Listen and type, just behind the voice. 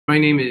My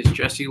name is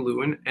Jesse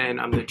Lewin,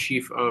 and I'm the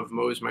chief of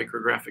Mohs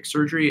Micrographic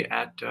Surgery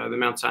at the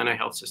Mount Sinai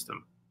Health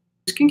System.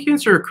 Skin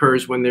cancer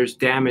occurs when there's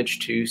damage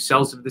to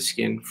cells of the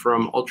skin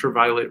from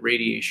ultraviolet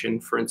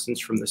radiation, for instance,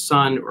 from the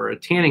sun or a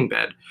tanning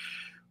bed.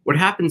 What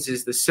happens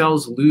is the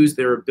cells lose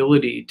their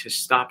ability to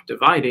stop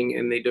dividing,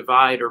 and they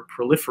divide or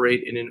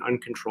proliferate in an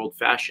uncontrolled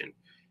fashion.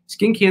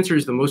 Skin cancer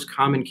is the most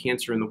common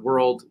cancer in the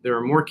world. There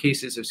are more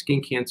cases of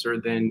skin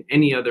cancer than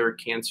any other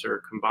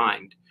cancer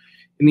combined.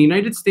 In the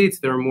United States,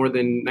 there are more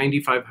than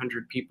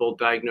 9,500 people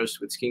diagnosed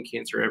with skin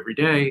cancer every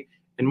day,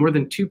 and more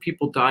than 2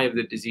 people die of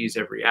the disease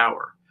every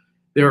hour.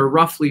 There are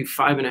roughly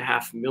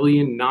 5.5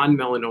 million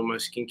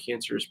non-melanoma skin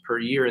cancers per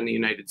year in the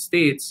United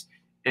States,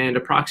 and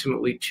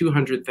approximately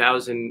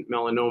 200,000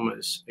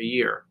 melanomas a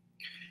year.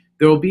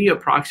 There will be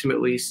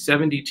approximately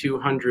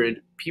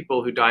 7,200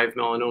 people who die of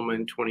melanoma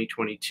in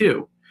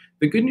 2022.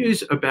 The good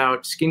news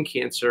about skin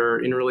cancer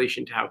in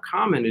relation to how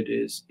common it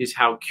is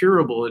how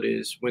curable it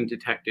is when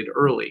detected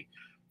early.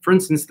 For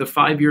instance, the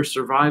 5-year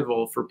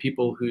survival for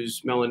people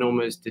whose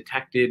melanoma is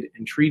detected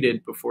and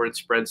treated before it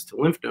spreads to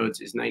lymph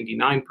nodes is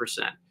 99%.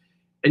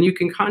 And you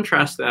can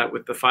contrast that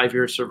with the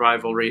 5-year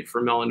survival rate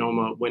for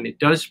melanoma when it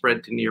does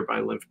spread to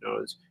nearby lymph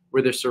nodes,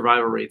 where the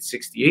survival rate is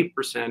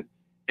 68%,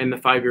 and the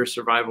 5-year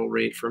survival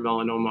rate for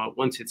melanoma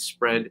once it's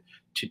spread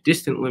to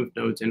distant lymph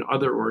nodes and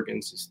other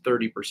organs is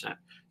 30%.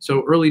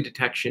 So early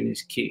detection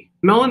is key.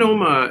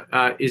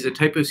 Melanoma is a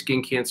type of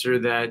skin cancer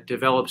that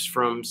develops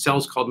from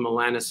cells called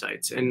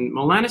melanocytes. And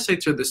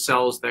melanocytes are the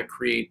cells that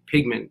create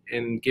pigment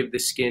and give the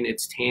skin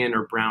its tan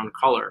or brown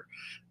color.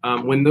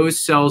 When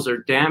those cells are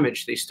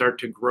damaged, they start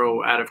to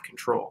grow out of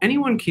control.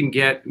 Anyone can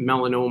get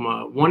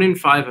melanoma. 1 in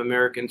 5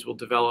 Americans will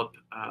develop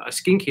a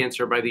skin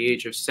cancer by the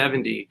age of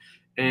 70.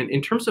 And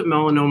in terms of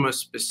melanoma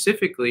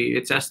specifically,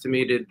 it's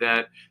estimated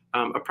that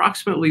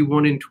approximately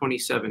 1 in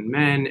 27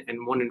 men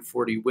and 1 in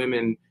 40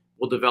 women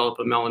will develop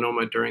a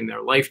melanoma during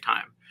their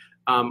lifetime.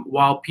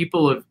 While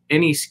people of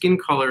any skin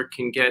color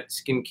can get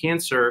skin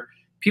cancer,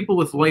 people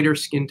with lighter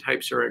skin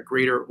types are at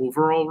greater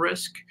overall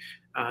risk.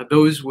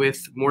 Those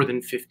with more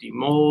than 50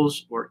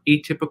 moles or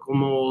atypical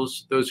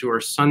moles, those who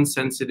are sun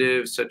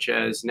sensitive, such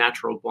as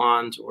natural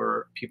blondes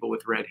or people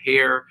with red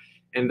hair,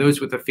 and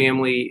those with a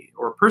family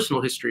or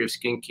personal history of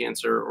skin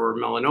cancer or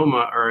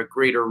melanoma are at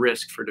greater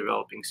risk for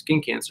developing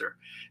skin cancer.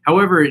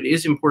 However, it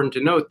is important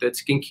to note that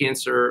skin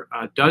cancer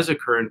does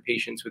occur in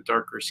patients with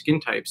darker skin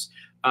types,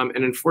 and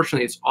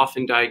unfortunately, it's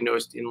often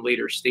diagnosed in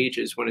later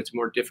stages when it's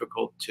more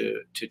difficult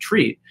to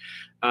treat.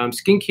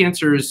 Skin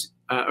cancers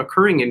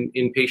occurring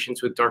in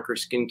patients with darker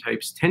skin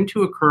types tend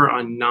to occur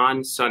on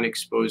non-sun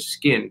exposed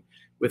skin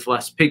with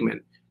less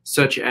pigment,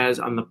 such as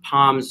on the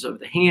palms of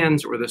the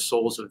hands or the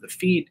soles of the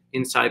feet,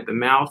 inside the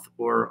mouth,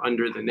 or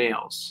under the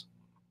nails.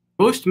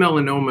 Most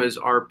melanomas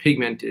are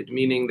pigmented,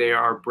 meaning they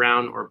are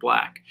brown or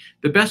black.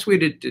 The best way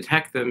to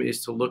detect them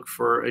is to look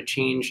for a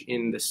change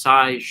in the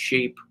size,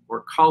 shape,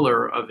 or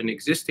color of an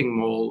existing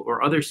mole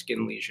or other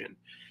skin lesion.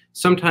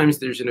 Sometimes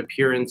there's an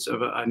appearance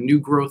of a new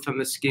growth on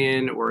the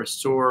skin or a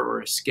sore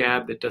or a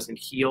scab that doesn't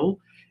heal,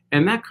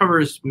 and that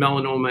covers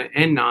melanoma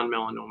and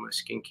non-melanoma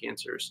skin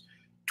cancers.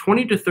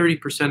 20 to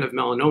 30% of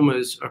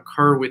melanomas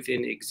occur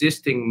within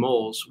existing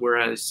moles,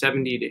 whereas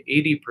 70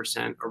 to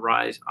 80%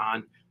 arise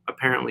on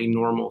apparently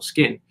normal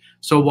skin.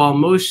 So while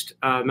most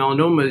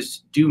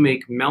melanomas do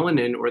make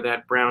melanin or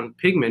that brown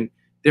pigment,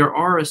 there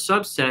are a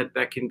subset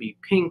that can be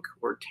pink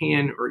or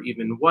tan or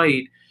even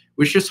white,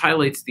 which just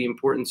highlights the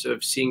importance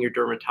of seeing your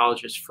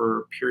dermatologist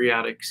for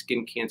periodic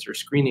skin cancer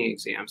screening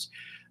exams.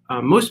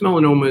 Most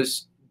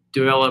melanomas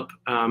develop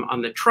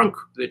on the trunk,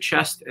 the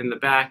chest, and the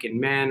back in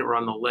men, or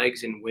on the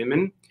legs in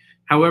women.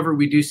 However,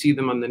 we do see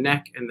them on the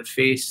neck and the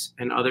face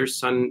and other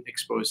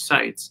sun-exposed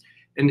sites.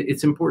 And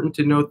it's important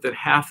to note that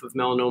half of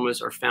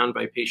melanomas are found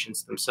by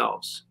patients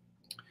themselves.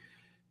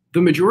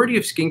 The majority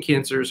of skin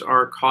cancers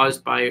are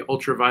caused by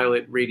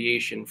ultraviolet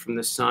radiation from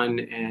the sun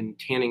and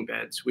tanning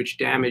beds, which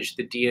damage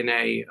the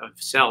DNA of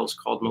cells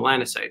called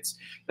melanocytes.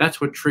 That's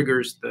what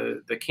triggers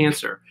the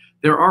cancer.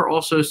 There are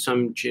also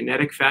some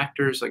genetic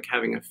factors, like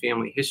having a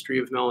family history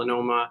of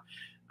melanoma,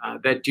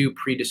 that do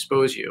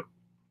predispose you.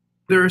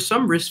 There are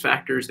some risk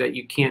factors that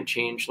you can't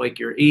change, like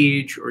your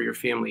age or your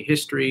family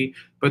history,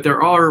 but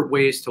there are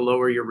ways to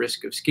lower your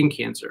risk of skin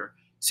cancer.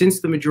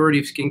 Since the majority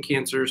of skin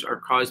cancers are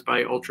caused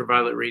by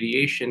ultraviolet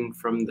radiation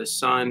from the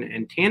sun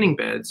and tanning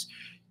beds,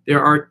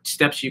 there are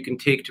steps you can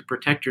take to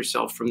protect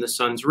yourself from the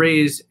sun's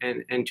rays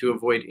and to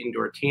avoid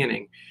indoor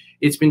tanning.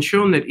 It's been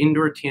shown that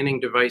indoor tanning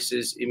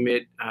devices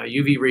emit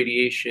UV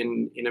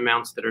radiation in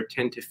amounts that are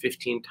 10 to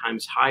 15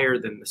 times higher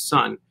than the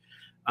sun.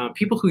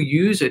 People who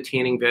use a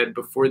tanning bed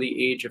before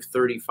the age of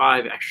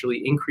 35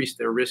 actually increase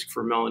their risk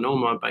for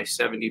melanoma by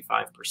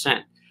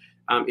 75%.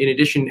 In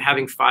addition,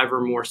 having 5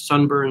 or more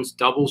sunburns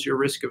doubles your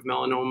risk of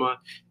melanoma.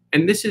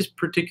 And this is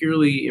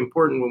particularly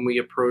important when we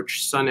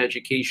approach sun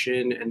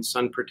education and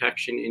sun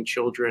protection in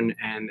children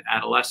and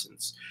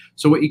adolescents.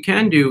 So what you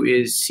can do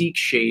is seek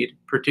shade,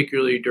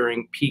 particularly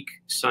during peak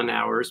sun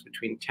hours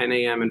between 10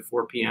 a.m. and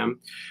 4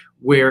 p.m.,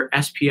 wear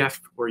SPF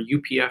or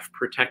UPF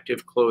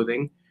protective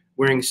clothing,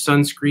 Wearing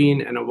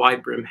sunscreen and a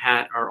wide brim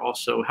hat are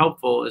also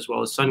helpful, as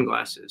well as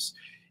sunglasses.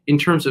 In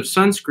terms of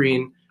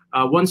sunscreen,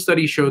 one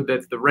study showed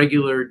that the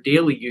regular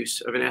daily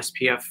use of an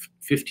SPF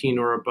 15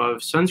 or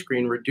above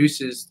sunscreen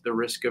reduces the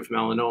risk of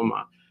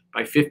melanoma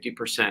by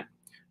 50%.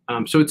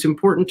 So it's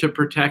important to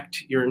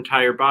protect your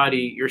entire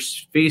body. Your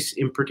face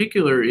in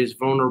particular is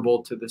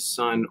vulnerable to the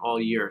sun all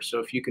year. So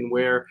if you can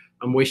wear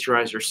a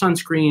moisturizer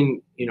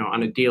sunscreen,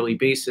 on a daily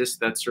basis,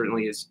 that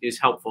certainly is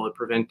helpful at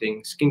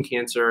preventing skin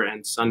cancer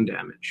and sun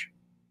damage.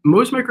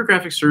 Mohs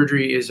micrographic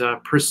surgery is a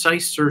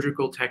precise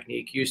surgical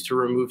technique used to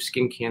remove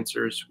skin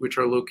cancers, which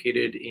are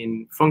located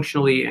in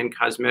functionally and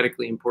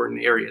cosmetically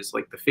important areas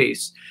like the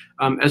face,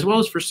 as well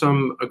as for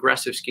some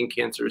aggressive skin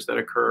cancers that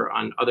occur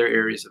on other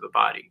areas of the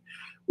body.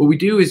 What we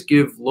do is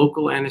give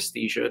local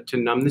anesthesia to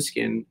numb the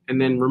skin and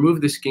then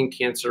remove the skin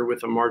cancer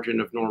with a margin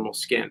of normal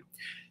skin.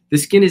 The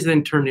skin is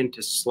then turned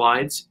into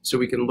slides so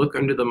we can look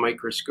under the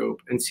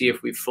microscope and see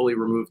if we've fully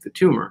removed the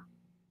tumor.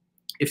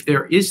 If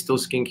there is still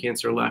skin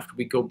cancer left,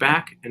 we go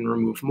back and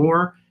remove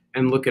more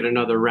and look at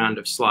another round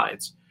of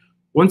slides.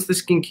 Once the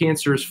skin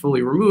cancer is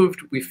fully removed,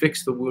 we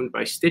fix the wound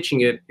by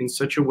stitching it in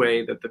such a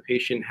way that the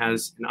patient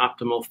has an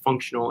optimal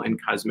functional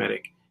and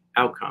cosmetic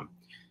outcome.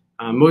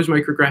 Mohs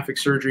micrographic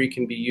surgery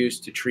can be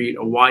used to treat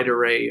a wide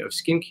array of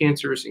skin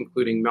cancers,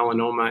 including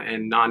melanoma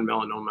and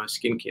non-melanoma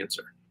skin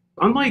cancer.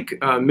 Unlike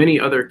many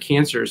other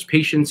cancers,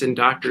 patients and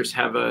doctors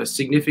have a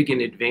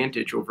significant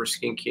advantage over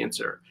skin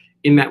cancer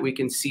in that we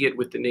can see it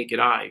with the naked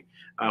eye.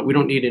 We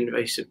don't need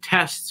invasive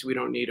tests. We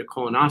don't need a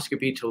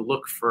colonoscopy to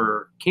look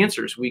for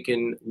cancers. We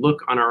can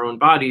look on our own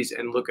bodies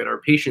and look at our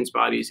patients'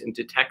 bodies and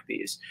detect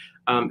these.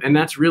 And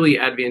that's really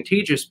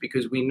advantageous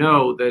because we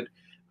know that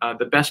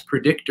the best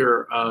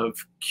predictor of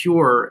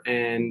cure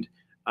and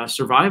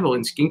survival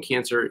in skin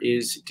cancer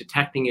is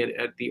detecting it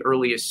at the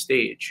earliest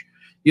stage.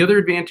 The other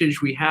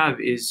advantage we have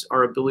is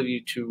our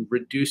ability to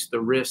reduce the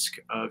risk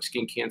of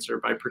skin cancer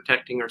by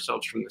protecting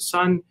ourselves from the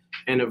sun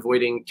and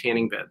avoiding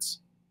tanning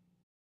beds.